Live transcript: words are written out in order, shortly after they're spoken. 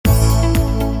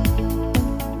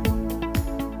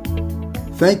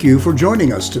Thank you for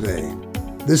joining us today.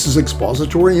 This is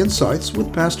Expository Insights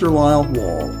with Pastor Lyle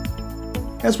Wall.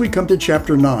 As we come to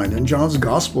chapter 9 in John's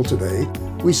Gospel today,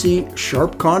 we see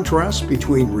sharp contrast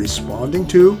between responding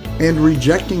to and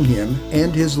rejecting Him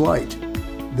and His light.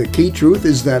 The key truth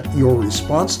is that your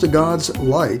response to God's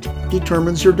light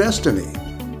determines your destiny.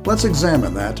 Let's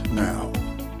examine that now.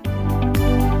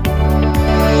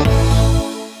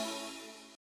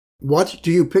 What do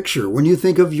you picture when you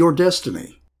think of your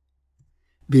destiny?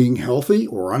 Being healthy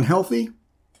or unhealthy?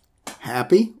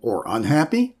 Happy or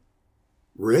unhappy?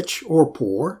 Rich or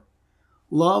poor?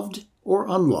 Loved or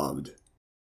unloved?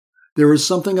 There is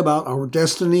something about our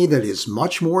destiny that is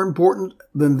much more important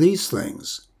than these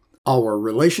things: our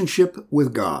relationship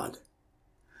with God.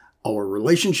 Our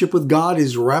relationship with God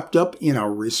is wrapped up in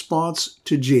our response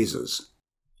to Jesus.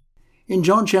 In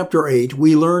John chapter 8,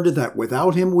 we learned that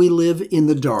without Him we live in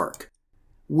the dark.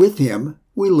 With Him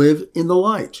we live in the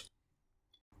light.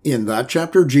 In that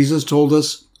chapter, Jesus told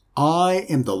us, "I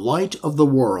am the light of the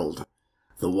world.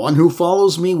 The one who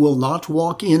follows me will not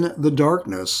walk in the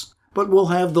darkness, but will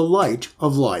have the light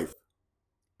of life."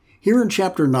 Here in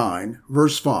chapter 9,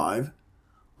 verse 5,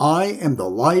 "I am the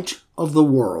light of the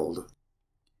world."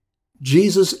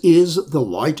 Jesus is the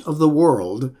light of the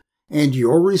world, and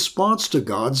your response to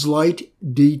God's light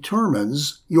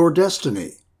determines your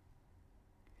destiny.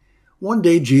 One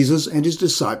day, Jesus and His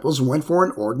disciples went for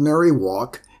an ordinary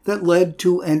walk that led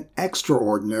to an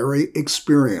extraordinary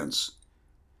experience.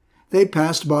 They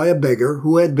passed by a beggar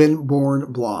who had been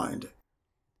born blind.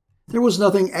 There was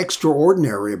nothing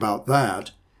extraordinary about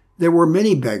that. There were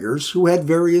many beggars who had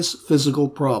various physical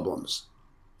problems.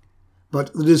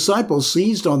 But the disciples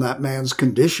seized on that man's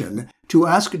condition to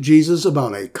ask Jesus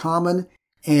about a common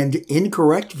and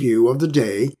incorrect view of the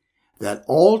day that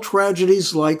all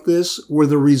tragedies like this were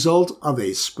the result of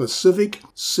a specific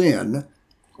sin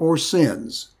or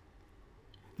sins.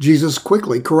 Jesus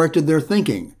quickly corrected their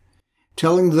thinking,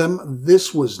 telling them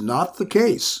this was not the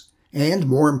case, and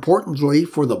more importantly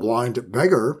for the blind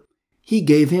beggar, He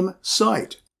gave him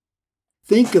sight.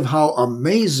 Think of how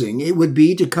amazing it would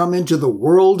be to come into the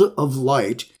world of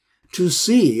light to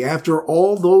see after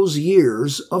all those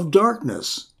years of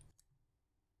darkness.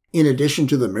 In addition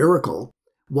to the miracle,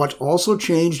 what also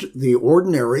changed the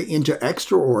ordinary into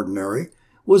extraordinary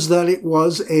was that it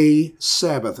was a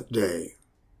Sabbath day.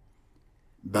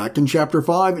 Back in chapter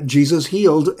 5, Jesus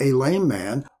healed a lame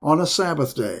man on a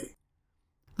Sabbath day.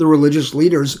 The religious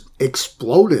leaders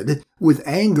exploded with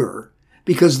anger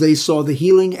because they saw the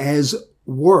healing as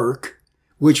work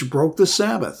which broke the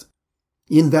Sabbath.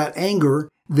 In that anger,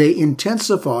 they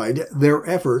intensified their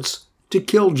efforts to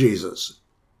kill Jesus.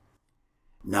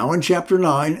 Now in chapter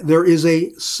 9, there is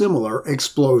a similar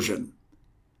explosion.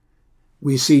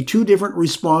 We see two different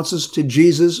responses to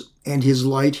Jesus and His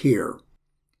light here: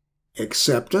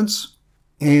 acceptance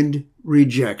and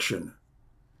rejection.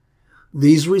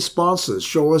 These responses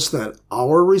show us that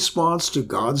our response to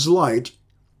God's light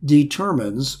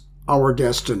determines our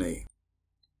destiny.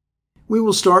 We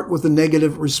will start with the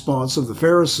negative response of the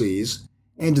Pharisees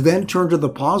and then turn to the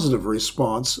positive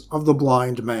response of the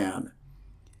blind man.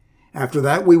 After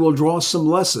that, we will draw some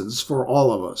lessons for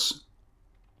all of us.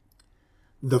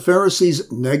 The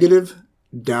Pharisees' negative,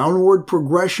 downward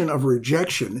progression of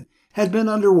rejection had been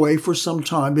underway for some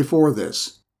time before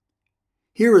this.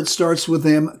 Here it starts with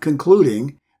them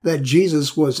concluding that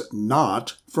Jesus was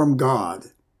not from God.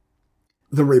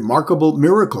 The remarkable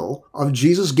miracle of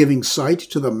Jesus giving sight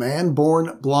to the man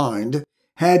born blind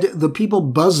had the people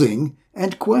buzzing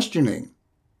and questioning.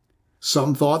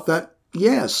 Some thought that,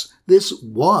 yes, this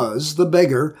was the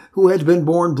beggar who had been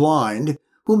born blind,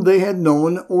 whom they had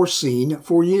known or seen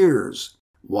for years,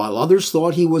 while others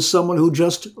thought he was someone who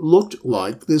just looked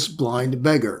like this blind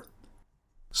beggar.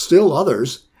 Still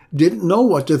others didn't know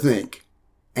what to think.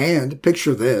 And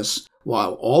picture this,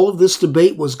 while all of this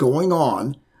debate was going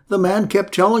on, the man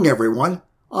kept telling everyone,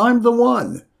 "I'm the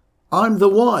one. I'm the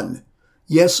one.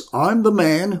 Yes, I'm the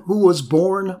man who was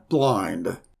born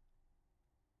blind."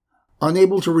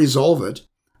 Unable to resolve it,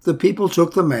 the people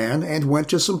took the man and went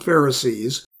to some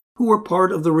Pharisees who were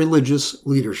part of the religious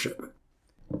leadership.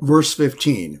 Verse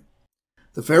 15.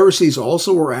 The Pharisees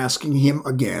also were asking him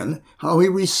again how he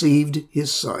received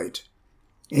his sight.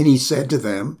 And he said to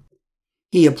them,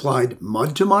 "He applied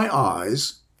mud to my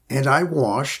eyes, and I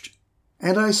washed,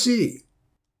 and I see."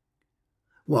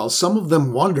 While some of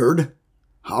them wondered,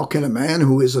 how can a man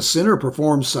who is a sinner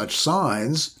perform such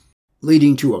signs,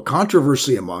 leading to a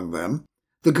controversy among them,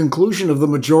 the conclusion of the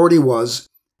majority was,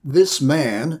 this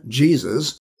man,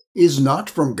 Jesus, is not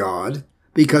from God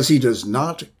because he does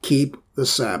not keep the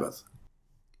Sabbath.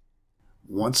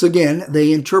 Once again,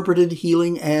 they interpreted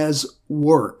healing as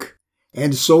work,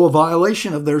 and so a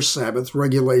violation of their Sabbath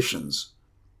regulations.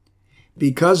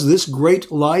 Because this great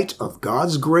light of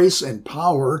God's grace and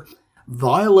power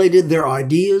violated their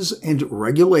ideas and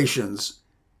regulations,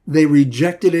 they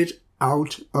rejected it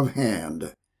out of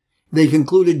hand. They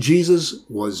concluded Jesus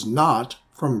was not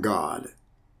from God.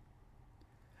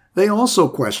 They also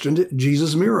questioned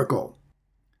Jesus' miracle.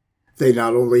 They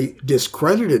not only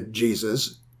discredited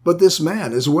Jesus, but this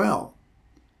man as well.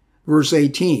 Verse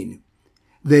 18,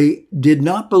 they did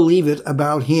not believe it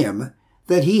about him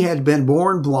that he had been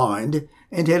born blind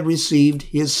and had received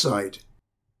his sight.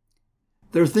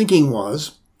 Their thinking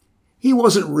was, he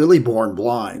wasn't really born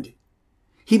blind.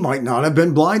 He might not have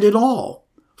been blind at all.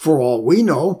 For all we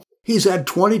know, he's had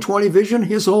 20/20 vision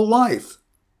his whole life.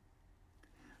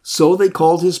 So they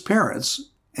called his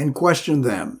parents and questioned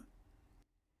them.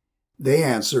 They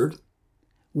answered,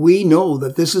 we know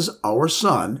that this is our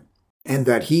son, and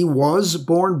that he was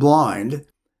born blind,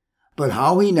 but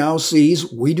how he now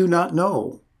sees we do not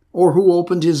know, or who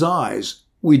opened his eyes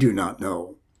we do not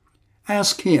know.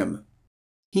 Ask him.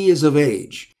 He is of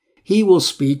age. He will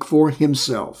speak for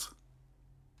himself.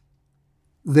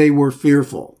 They were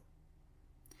fearful.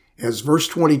 As verse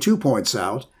 22 points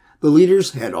out, the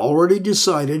leaders had already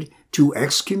decided to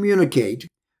excommunicate,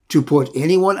 to put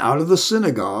anyone out of the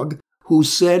synagogue who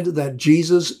said that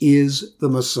Jesus is the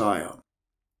Messiah.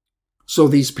 So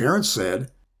these parents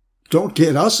said, don't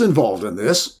get us involved in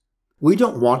this. We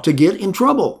don't want to get in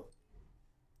trouble.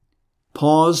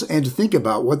 Pause and think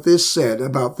about what this said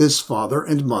about this father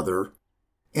and mother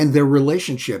and their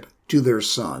relationship to their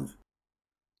son.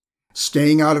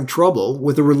 Staying out of trouble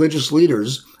with the religious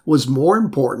leaders was more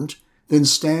important than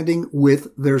standing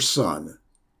with their son.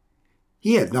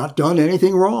 He had not done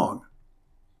anything wrong.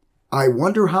 I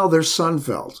wonder how their son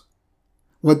felt,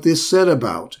 what this said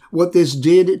about, what this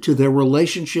did to their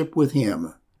relationship with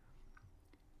him.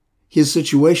 His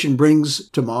situation brings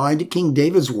to mind King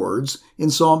David's words in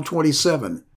Psalm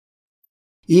 27.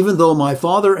 Even though my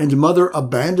father and mother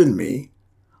abandon me,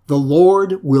 the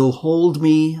Lord will hold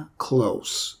me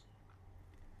close.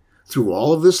 Through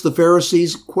all of this, the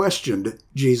Pharisees questioned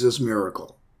Jesus'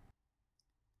 miracle.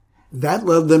 That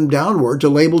led them downward to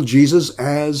label Jesus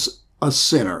as a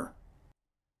sinner.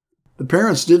 The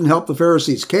parents didn't help the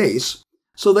Pharisees' case,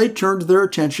 so they turned their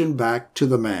attention back to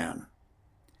the man.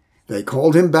 They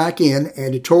called him back in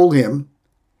and told him,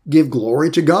 give glory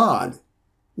to God.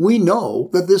 We know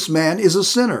that this man is a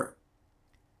sinner.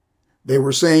 They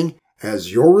were saying,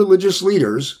 as your religious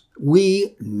leaders,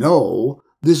 we know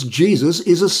this Jesus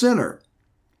is a sinner.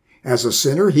 As a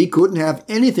sinner, he couldn't have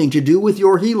anything to do with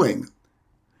your healing.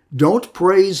 Don't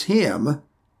praise him.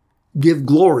 Give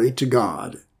glory to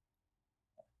God.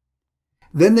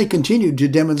 Then they continued to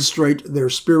demonstrate their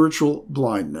spiritual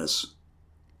blindness.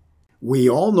 We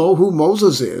all know who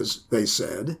Moses is, they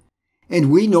said,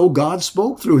 and we know God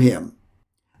spoke through him.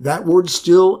 That word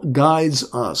still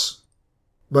guides us.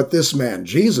 But this man,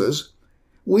 Jesus,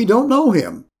 we don't know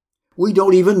him. We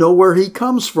don't even know where he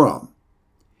comes from.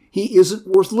 He isn't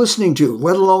worth listening to,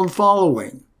 let alone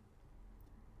following.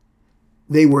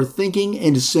 They were thinking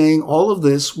and saying all of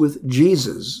this with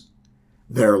Jesus,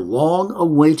 their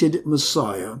long-awaited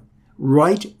Messiah,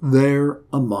 right there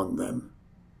among them.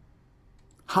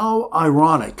 How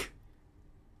ironic,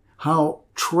 how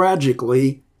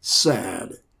tragically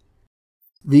sad.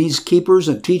 These keepers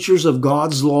and teachers of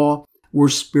God's law were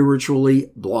spiritually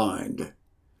blind.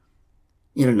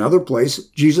 In another place,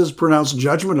 Jesus pronounced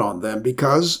judgment on them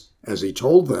because, as he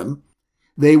told them,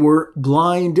 they were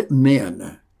blind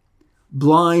men,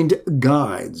 blind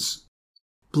guides,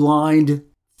 blind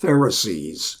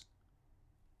Pharisees.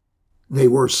 They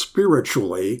were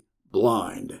spiritually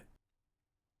blind.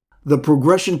 The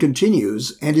progression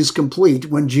continues and is complete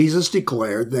when Jesus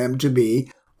declared them to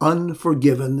be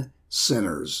unforgiven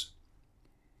sinners.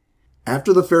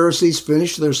 After the Pharisees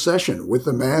finished their session with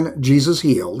the man Jesus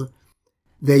healed,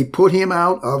 they put him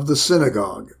out of the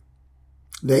synagogue.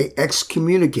 They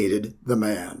excommunicated the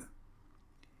man.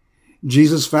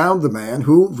 Jesus found the man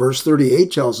who, verse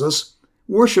 38 tells us,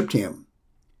 worshipped him.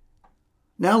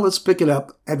 Now let's pick it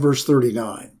up at verse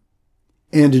 39.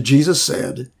 And Jesus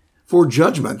said, for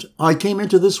judgment I came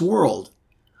into this world,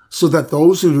 so that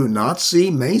those who do not see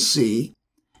may see,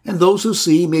 and those who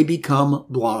see may become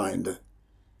blind.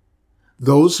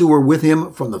 Those who were with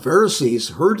him from the Pharisees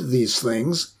heard these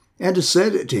things and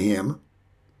said to him,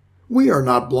 we are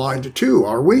not blind too,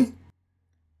 are we?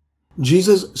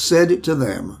 Jesus said to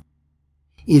them,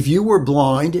 if you were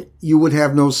blind, you would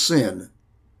have no sin.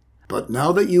 But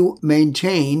now that you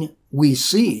maintain, we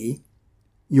see,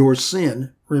 your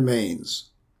sin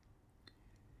remains.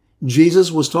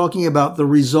 Jesus was talking about the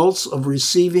results of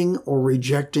receiving or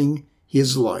rejecting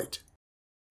his light.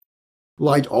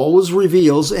 Light always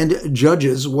reveals and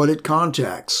judges what it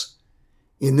contacts.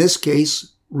 In this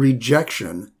case,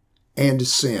 rejection and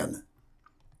sin.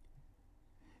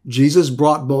 Jesus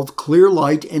brought both clear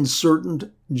light and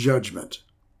certain judgment.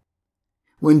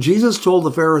 When Jesus told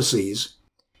the Pharisees,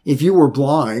 "If you were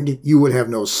blind, you would have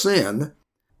no sin,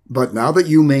 but now that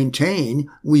you maintain,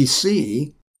 we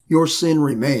see, your sin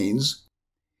remains,"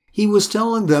 he was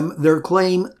telling them their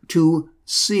claim to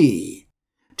see,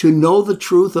 to know the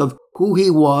truth of who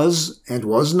he was and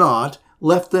was not,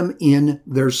 left them in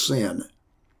their sin.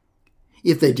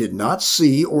 If they did not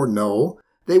see or know,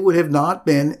 they would have not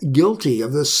been guilty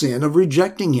of the sin of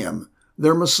rejecting him,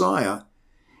 their Messiah,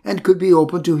 and could be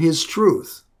open to his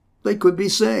truth. They could be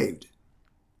saved.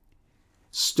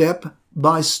 Step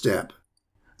by step,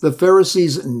 the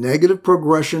Pharisees' negative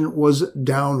progression was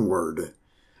downward,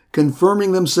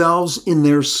 confirming themselves in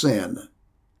their sin.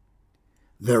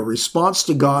 Their response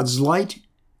to God's light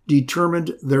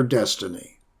determined their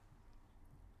destiny.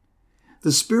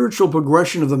 The spiritual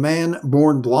progression of the man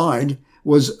born blind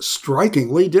was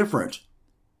strikingly different.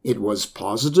 It was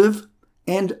positive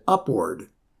and upward.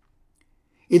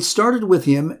 It started with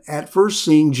him at first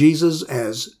seeing Jesus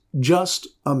as just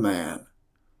a man.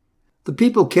 The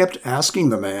people kept asking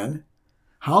the man,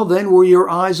 "How then were your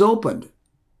eyes opened?"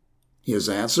 His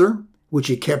answer, which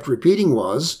he kept repeating,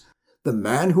 was, "The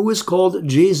man who is called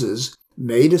Jesus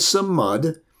made some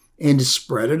mud and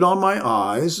spread it on my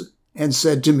eyes and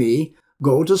said to me,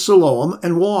 'Go to Siloam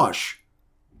and wash.'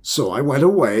 So I went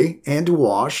away and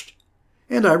washed,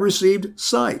 and I received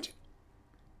sight."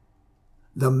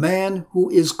 The man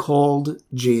who is called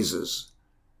Jesus.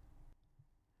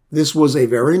 This was a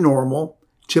very normal,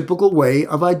 typical way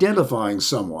of identifying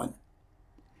someone.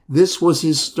 This was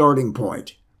his starting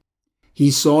point. He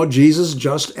saw Jesus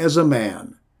just as a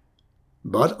man.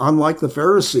 But unlike the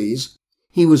Pharisees,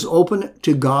 he was open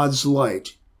to God's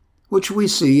light, which we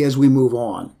see as we move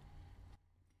on.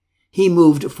 He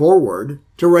moved forward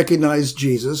to recognize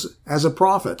Jesus as a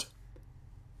prophet.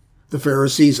 The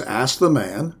Pharisees asked the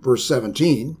man, verse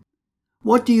 17,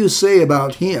 "What do you say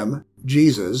about him,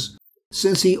 Jesus,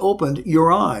 since he opened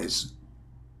your eyes?"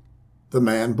 The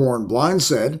man born blind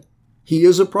said, "He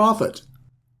is a prophet."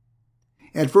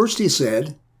 At first he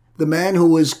said, "The man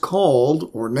who is called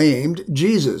or named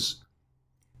Jesus."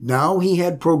 Now he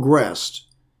had progressed.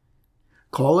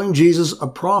 Calling Jesus a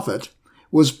prophet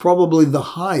was probably the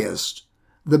highest,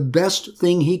 the best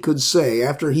thing he could say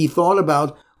after he thought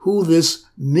about who this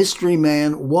mystery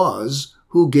man was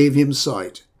who gave him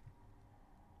sight.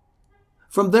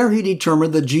 From there he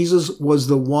determined that Jesus was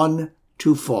the one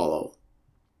to follow.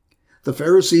 The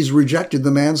Pharisees rejected the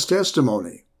man's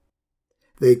testimony.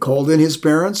 They called in his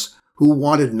parents, who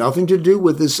wanted nothing to do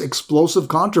with this explosive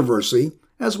controversy,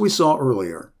 as we saw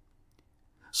earlier.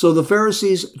 So the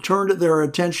Pharisees turned their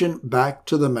attention back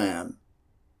to the man.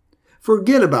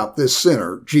 "Forget about this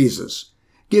sinner, Jesus.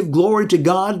 Give glory to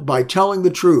God by telling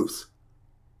the truth."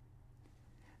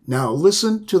 Now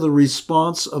listen to the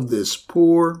response of this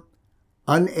poor,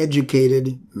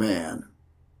 uneducated man.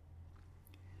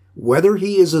 "Whether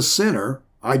he is a sinner,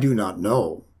 I do not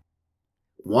know.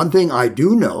 One thing I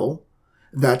do know,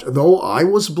 that though I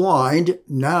was blind,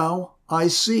 now I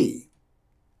see."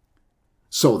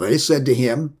 So they said to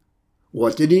him,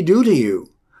 "What did he do to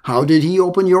you? How did he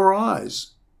open your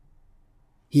eyes?"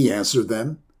 He answered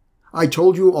them, "I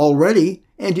told you already,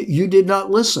 and you did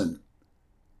not listen.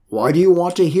 Why do you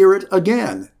want to hear it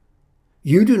again?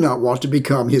 You do not want to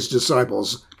become his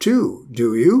disciples too,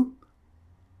 do you?"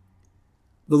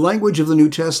 The language of the New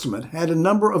Testament had a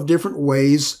number of different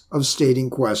ways of stating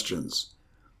questions.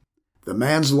 The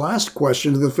man's last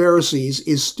question to the Pharisees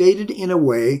is stated in a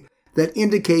way that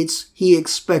indicates he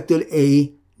expected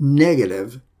a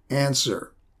negative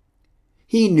answer.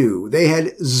 He knew they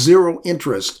had zero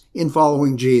interest in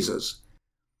following Jesus,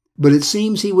 but it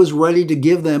seems he was ready to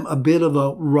give them a bit of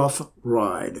a rough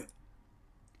ride.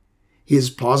 His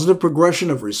positive progression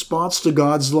of response to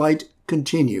God's light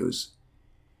continues.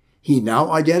 He now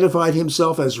identified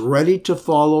himself as ready to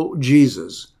follow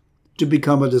Jesus, to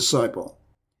become a disciple.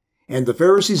 And the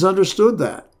Pharisees understood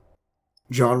that.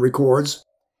 John records,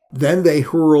 "Then they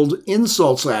hurled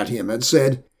insults at him and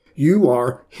said, 'You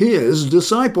are his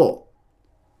disciple.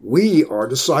 We are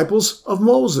disciples of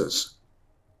Moses.'"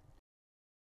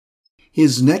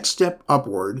 His next step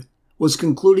upward was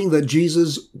concluding that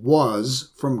Jesus was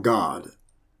from God.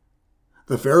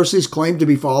 The Pharisees claimed to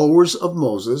be followers of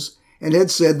Moses and had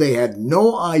said they had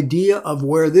no idea of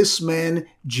where this man,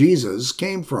 Jesus,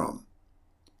 came from.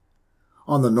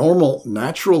 On the normal,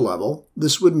 natural level,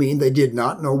 this would mean they did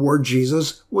not know where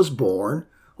Jesus was born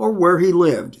or where he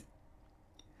lived.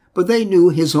 But they knew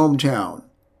his hometown,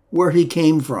 where he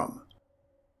came from.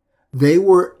 They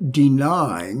were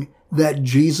denying that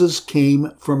Jesus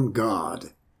came from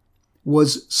God,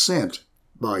 was sent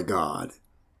by God.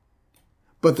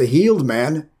 But the healed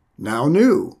man now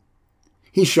knew.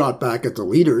 He shot back at the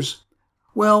leaders,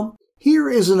 "Well, here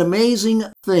is an amazing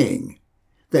thing,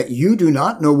 that you do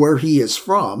not know where he is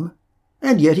from,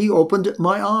 and yet he opened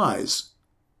my eyes.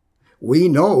 We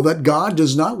know that God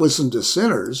does not listen to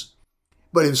sinners,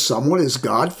 but if someone is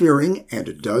God-fearing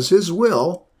and does his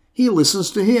will, he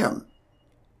listens to him.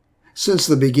 Since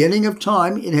the beginning of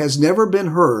time, it has never been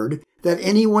heard that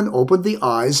anyone opened the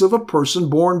eyes of a person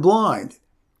born blind.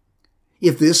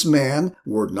 If this man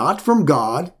were not from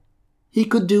God, he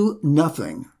could do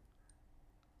nothing."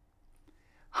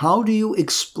 How do you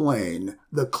explain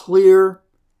the clear,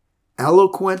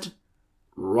 eloquent,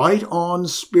 right-on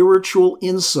spiritual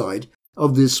insight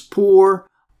of this poor,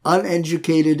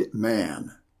 uneducated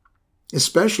man,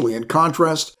 especially in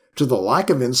contrast to the lack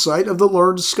of insight of the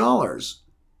learned scholars?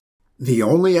 The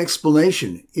only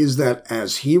explanation is that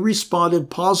as he responded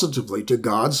positively to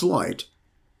God's light,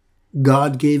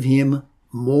 God gave him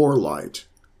more light.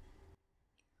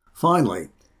 Finally,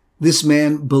 this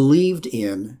man believed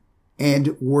in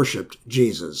and worshipped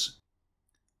Jesus.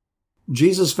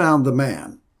 Jesus found the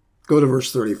man. Go to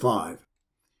verse 35.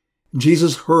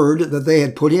 Jesus heard that they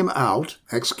had put him out,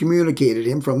 excommunicated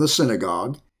him from the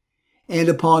synagogue, and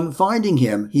upon finding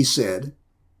him, he said,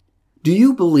 "Do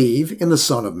you believe in the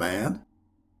Son of Man?"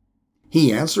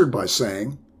 He answered by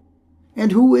saying,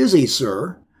 "And who is he,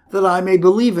 sir, that I may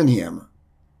believe in him?"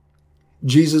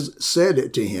 Jesus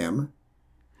said to him,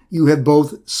 "You have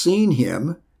both seen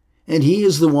him, and he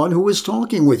is the one who is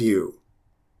talking with you."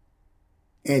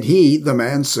 And he, the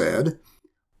man, said,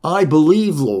 "I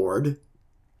believe, Lord,"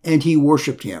 and he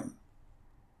worshipped him.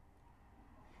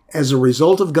 As a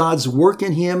result of God's work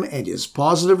in him and his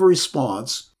positive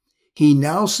response, he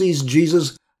now sees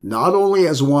Jesus not only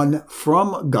as one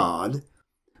from God,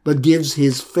 but gives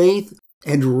his faith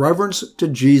and reverence to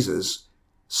Jesus,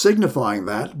 signifying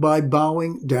that by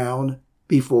bowing down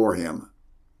before him.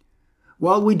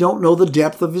 While we don't know the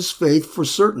depth of his faith for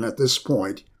certain at this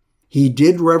point, he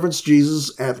did reverence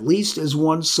Jesus at least as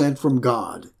one sent from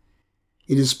God.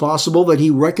 It is possible that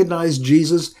he recognized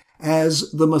Jesus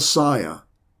as the Messiah,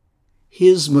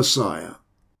 his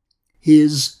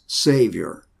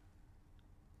Savior.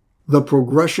 The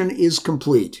progression is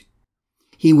complete.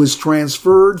 He was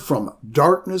transferred from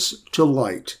darkness to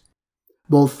light,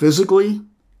 both physically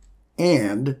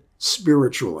and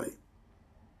spiritually.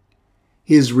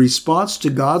 His response to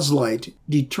God's light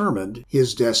determined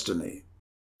his destiny.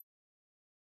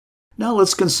 Now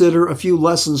let's consider a few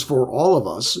lessons for all of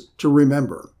us to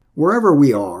remember, wherever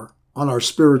we are on our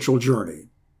spiritual journey.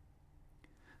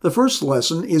 The first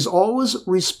lesson is always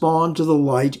respond to the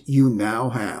light you now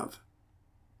have.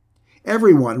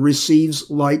 Everyone receives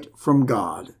light from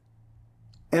God.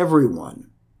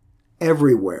 Everyone.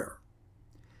 Everywhere.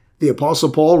 The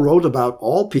Apostle Paul wrote about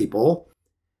all people,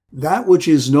 "That which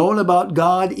is known about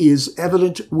God is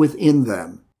evident within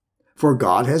them, for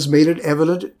God has made it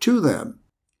evident to them.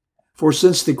 For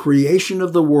since the creation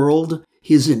of the world,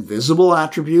 his invisible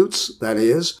attributes, that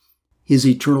is, his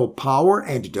eternal power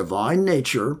and divine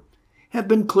nature, have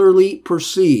been clearly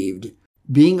perceived,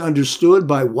 being understood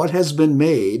by what has been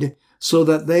made, so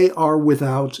that they are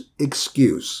without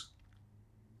excuse."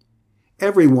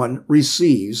 Everyone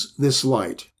receives this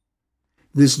light.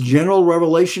 This general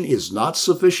revelation is not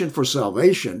sufficient for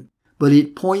salvation, but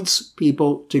it points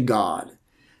people to God,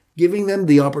 giving them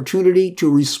the opportunity to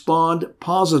respond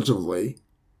positively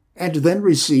and then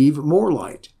receive more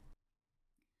light.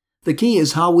 The key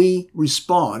is how we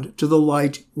respond to the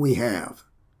light we have.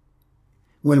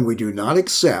 When we do not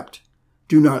accept,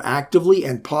 do not actively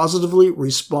and positively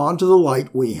respond to the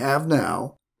light we have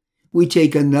now, we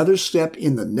take another step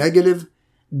in the negative,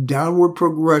 downward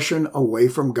progression away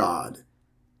from God,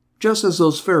 just as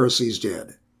those Pharisees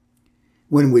did.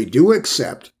 When we do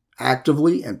accept,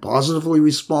 actively and positively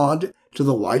respond to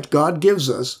the light God gives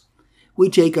us, we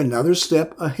take another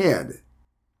step ahead.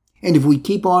 And if we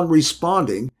keep on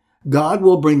responding, God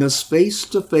will bring us face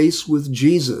to face with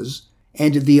Jesus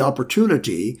and the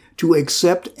opportunity to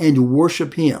accept and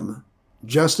worship him,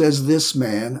 just as this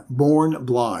man, born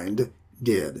blind,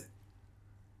 did.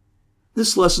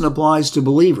 This lesson applies to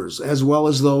believers as well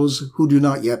as those who do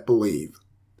not yet believe.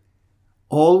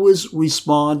 Always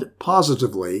respond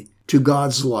positively to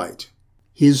God's light,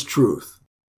 his truth.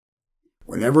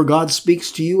 Whenever God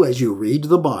speaks to you as you read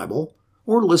the Bible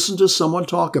or listen to someone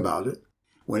talk about it,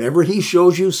 Whenever he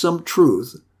shows you some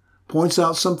truth, points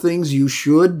out some things you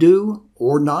should do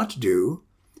or not do,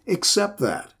 accept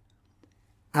that.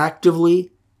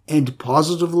 Actively and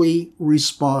positively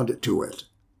respond to it.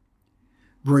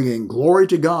 Bringing glory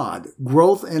to God,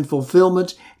 growth and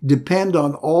fulfillment depend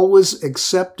on always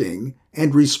accepting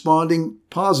and responding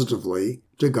positively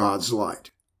to God's light.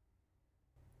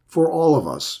 For all of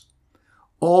us,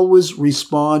 always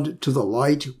respond to the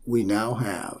light we now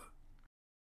have.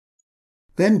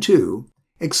 Then, too,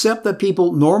 accept that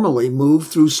people normally move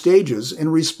through stages in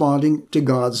responding to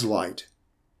God's light.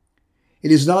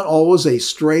 It is not always a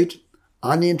straight,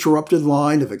 uninterrupted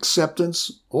line of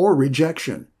acceptance or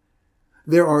rejection.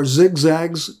 There are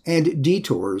zigzags and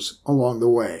detours along the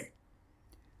way.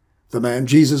 The man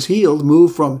Jesus healed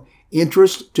moved from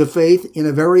interest to faith in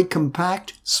a very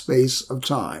compact space of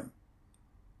time.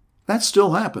 That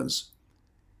still happens.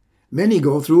 Many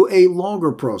go through a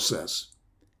longer process.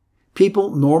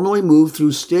 People normally move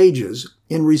through stages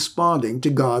in responding to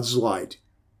God's light.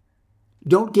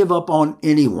 Don't give up on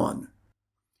anyone.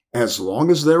 As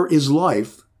long as there is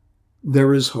life,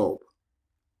 there is hope.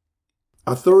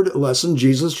 A third lesson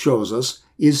Jesus shows us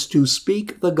is to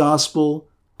speak the gospel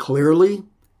clearly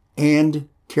and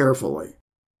carefully.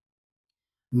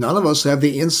 None of us have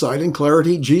the insight and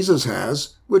clarity Jesus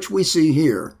has, which we see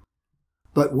here.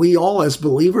 But we all as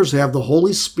believers have the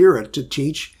Holy Spirit to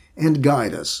teach and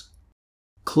guide us.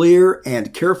 Clear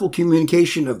and careful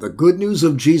communication of the good news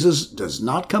of Jesus does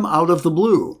not come out of the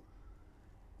blue.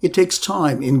 It takes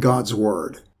time in God's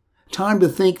Word, time to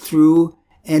think through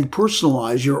and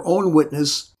personalize your own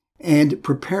witness and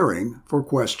preparing for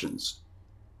questions.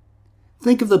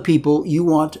 Think of the people you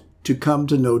want to come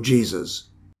to know Jesus,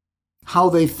 how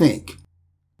they think,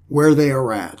 where they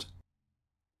are at.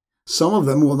 Some of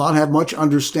them will not have much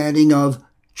understanding of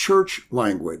church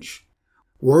language.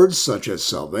 Words such as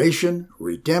salvation,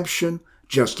 redemption,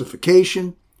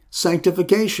 justification,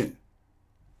 sanctification.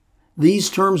 These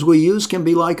terms we use can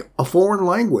be like a foreign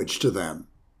language to them.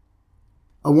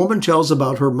 A woman tells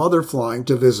about her mother flying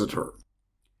to visit her.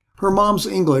 Her mom's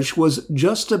English was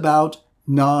just about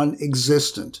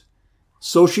non-existent,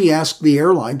 so she asked the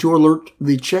airline to alert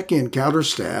the check-in counter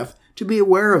staff to be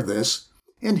aware of this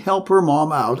and help her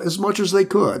mom out as much as they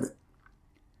could.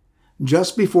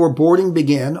 Just before boarding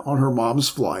began on her mom's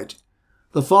flight,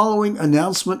 the following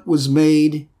announcement was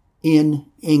made in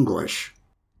English.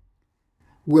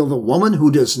 Will the woman who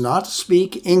does not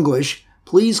speak English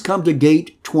please come to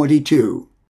gate 22?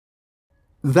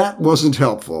 That wasn't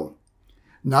helpful.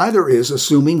 Neither is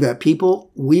assuming that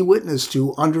people we witness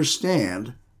to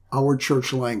understand our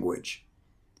church language.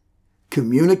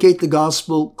 Communicate the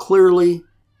gospel clearly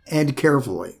and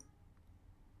carefully.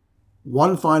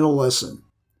 One final lesson.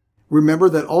 Remember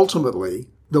that ultimately,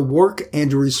 the work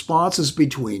and response is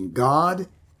between God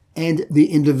and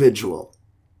the individual.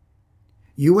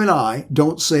 You and I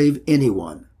don't save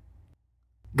anyone.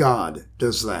 God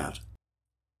does that.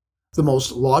 The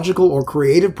most logical or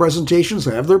creative presentations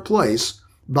have their place,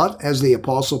 but as the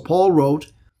Apostle Paul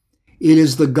wrote, it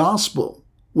is the gospel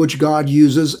which God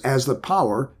uses as the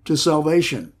power to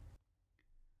salvation.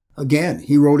 Again,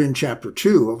 he wrote in chapter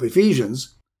 2 of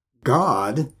Ephesians,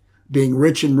 God, being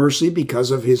rich in mercy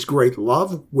because of his great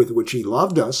love with which he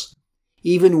loved us,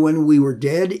 even when we were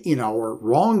dead in our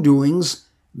wrongdoings,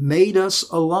 made us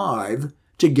alive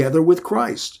together with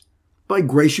Christ. By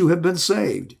grace you have been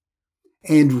saved,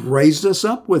 and raised us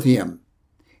up with him,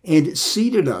 and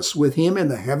seated us with him in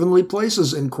the heavenly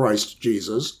places in Christ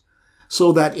Jesus,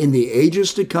 so that in the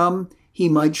ages to come he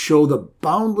might show the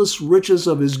boundless riches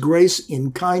of his grace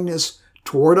in kindness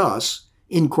toward us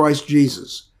in Christ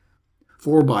Jesus.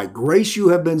 For by grace you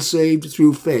have been saved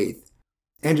through faith,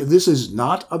 and this is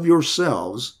not of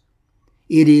yourselves,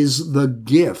 it is the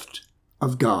gift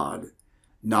of God,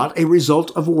 not a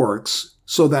result of works,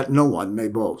 so that no one may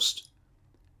boast.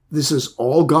 This is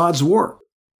all God's work,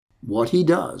 what he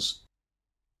does.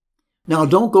 Now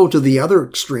don't go to the other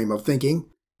extreme of thinking,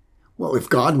 well, if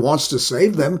God wants to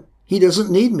save them, he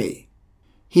doesn't need me.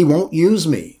 He won't use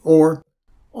me, or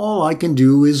all I can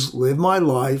do is live my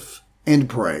life and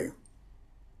pray.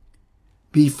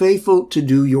 Be faithful to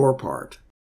do your part.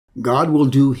 God will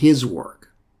do his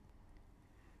work.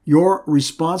 Your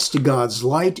response to God's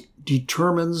light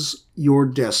determines your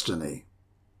destiny.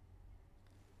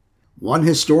 One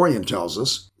historian tells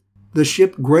us the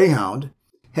ship Greyhound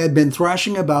had been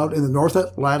thrashing about in the North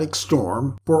Atlantic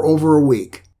storm for over a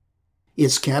week.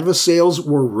 Its canvas sails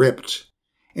were ripped,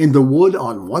 and the wood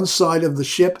on one side of the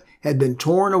ship had been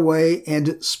torn away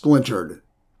and splintered.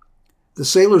 The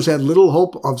sailors had little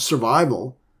hope of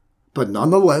survival, but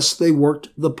nonetheless they worked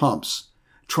the pumps,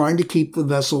 trying to keep the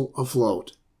vessel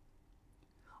afloat.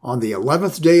 On the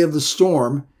 11th day of the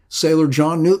storm, sailor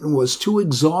John Newton was too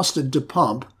exhausted to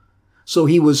pump, so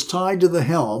he was tied to the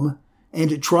helm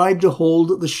and tried to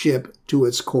hold the ship to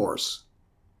its course.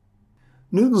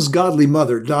 Newton's godly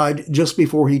mother died just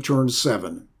before he turned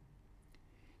 7.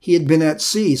 He had been at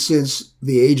sea since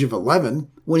the age of 11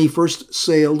 when he first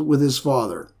sailed with his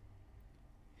father.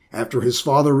 After his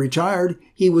father retired,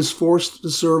 he was forced to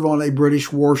serve on a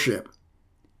British warship.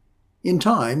 In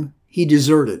time, he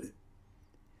deserted.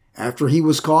 After he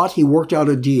was caught, he worked out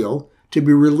a deal to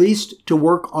be released to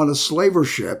work on a slaver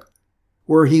ship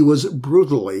where he was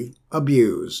brutally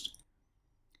abused.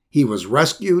 He was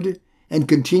rescued and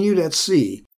continued at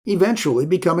sea, eventually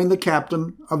becoming the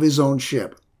captain of his own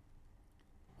ship.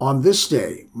 On this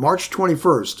day, March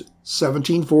 21st,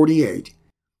 1748,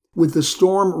 with the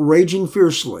storm raging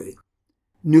fiercely,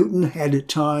 Newton had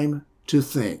time to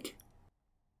think.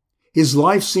 His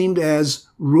life seemed as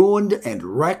ruined and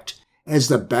wrecked as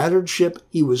the battered ship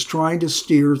he was trying to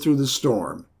steer through the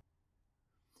storm.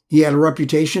 He had a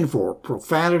reputation for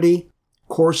profanity,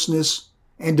 coarseness,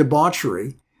 and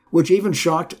debauchery, which even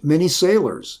shocked many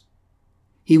sailors.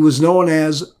 He was known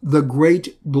as the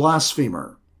Great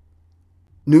Blasphemer.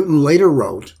 Newton later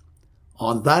wrote,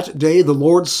 "On that day the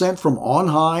Lord sent from on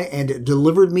high and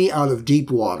delivered me out of deep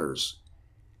waters."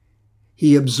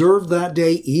 He observed that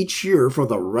day each year for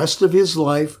the rest of his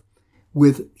life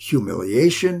with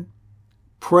humiliation,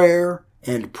 prayer,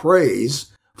 and praise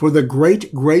for the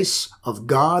great grace of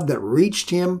God that reached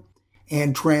him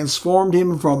and transformed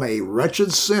him from a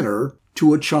wretched sinner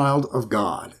to a child of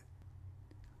God.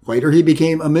 Later he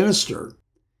became a minister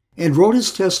and wrote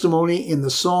his testimony in the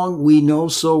song we know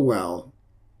so well.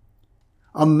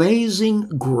 "Amazing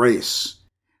grace,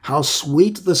 how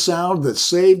sweet the sound that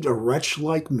saved a wretch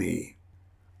like me.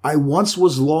 I once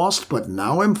was lost, but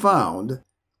now am found,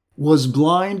 was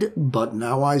blind, but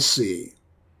now I see."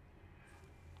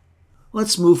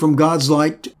 Let's move from God's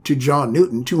light to John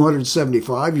Newton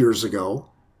 275 years ago,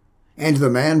 and the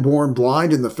man born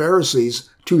blind in the Pharisees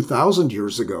 2,000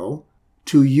 years ago,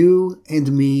 to you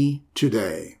and me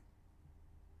today.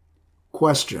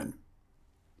 Question: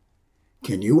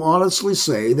 can you honestly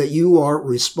say that you are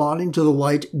responding to the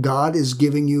light God is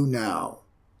giving you now?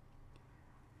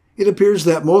 It appears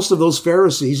that most of those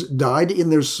Pharisees died in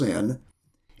their sin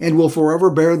and will forever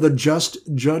bear the just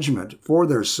judgment for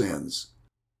their sins.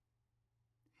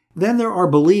 Then there are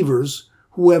believers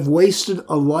who have wasted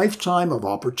a lifetime of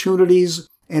opportunities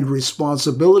and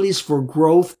responsibilities for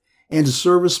growth and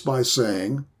service by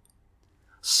saying,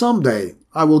 "Someday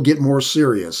I will get more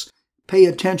serious, pay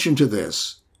attention to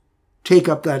this, take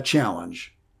up that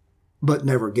challenge," but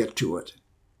never get to it.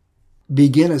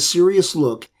 Begin a serious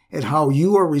look at how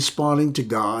you are responding to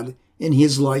God and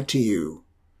His light to you.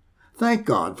 Thank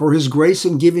God for His grace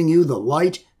in giving you the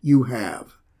light you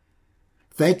have.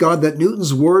 Thank God that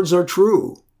Newton's words are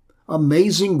true.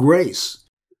 Amazing grace.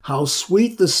 How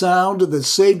sweet the sound that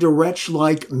saved a wretch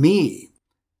like me.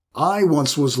 I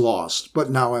once was lost,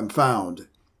 but now am found.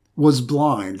 Was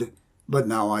blind, but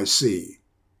now I see.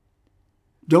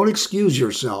 Don't excuse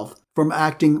yourself from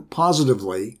acting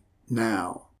positively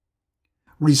now.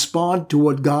 Respond to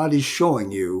what God is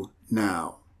showing you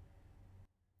now.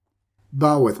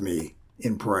 Bow with me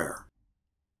in prayer.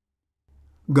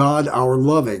 God, our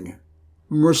loving,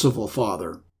 merciful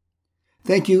Father,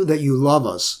 thank you that you love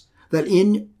us, that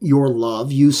in your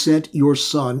love you sent your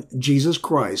Son, Jesus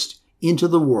Christ, into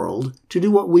the world to do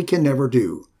what we can never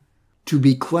do, to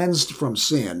be cleansed from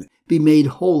sin, be made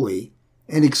holy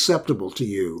and acceptable to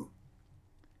you.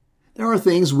 There are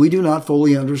things we do not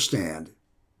fully understand.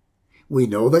 We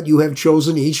know that you have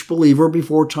chosen each believer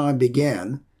before time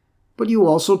began, but you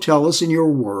also tell us in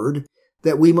your word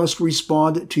that we must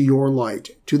respond to your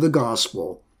light, to the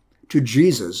gospel, to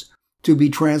Jesus, to be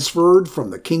transferred from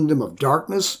the kingdom of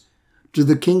darkness to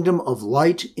the kingdom of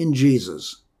light in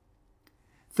Jesus.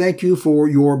 Thank you for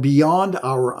your beyond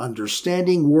our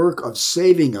understanding work of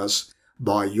saving us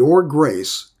by your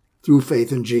grace through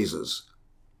faith in Jesus.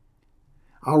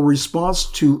 Our response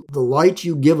to the light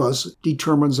you give us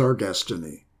determines our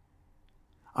destiny.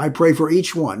 I pray for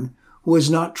each one who has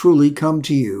not truly come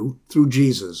to you through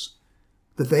Jesus,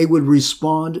 that they would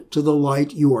respond to the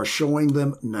light you are showing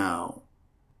them now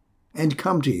and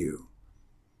come to you.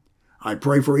 I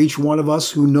pray for each one of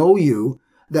us who know you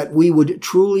that we would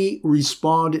truly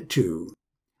respond to,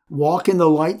 walk in the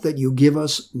light that you give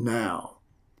us now,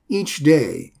 each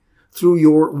day, through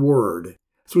your word,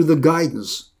 through the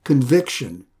guidance,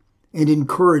 conviction, and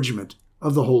encouragement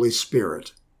of the Holy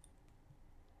Spirit.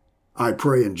 I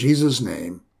pray in Jesus'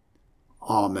 name.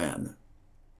 Amen.